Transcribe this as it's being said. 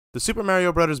The Super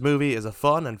Mario Bros. Movie is a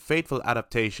fun and faithful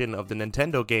adaptation of the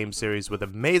Nintendo game series with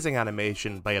amazing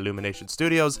animation by Illumination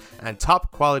Studios and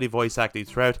top quality voice acting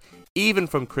throughout, even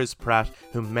from Chris Pratt,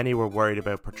 whom many were worried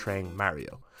about portraying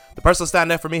Mario. The personal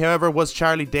standout for me, however, was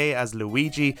Charlie Day as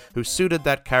Luigi, who suited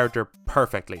that character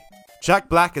perfectly. Jack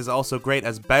Black is also great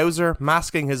as Bowser,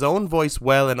 masking his own voice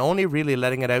well and only really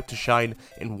letting it out to shine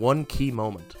in one key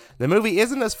moment. The movie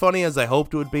isn't as funny as I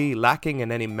hoped it would be, lacking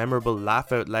in any memorable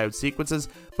laugh-out-loud sequences,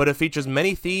 but it features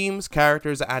many themes,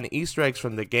 characters and Easter eggs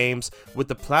from the games, with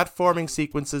the platforming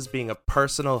sequences being a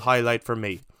personal highlight for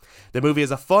me. The movie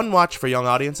is a fun watch for young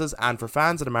audiences and for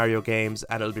fans of the Mario games,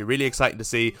 and it'll be really exciting to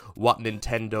see what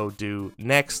Nintendo do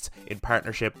next in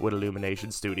partnership with Illumination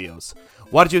Studios.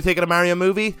 What did you think of the Mario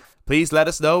movie? Please let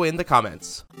us know in the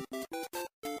comments.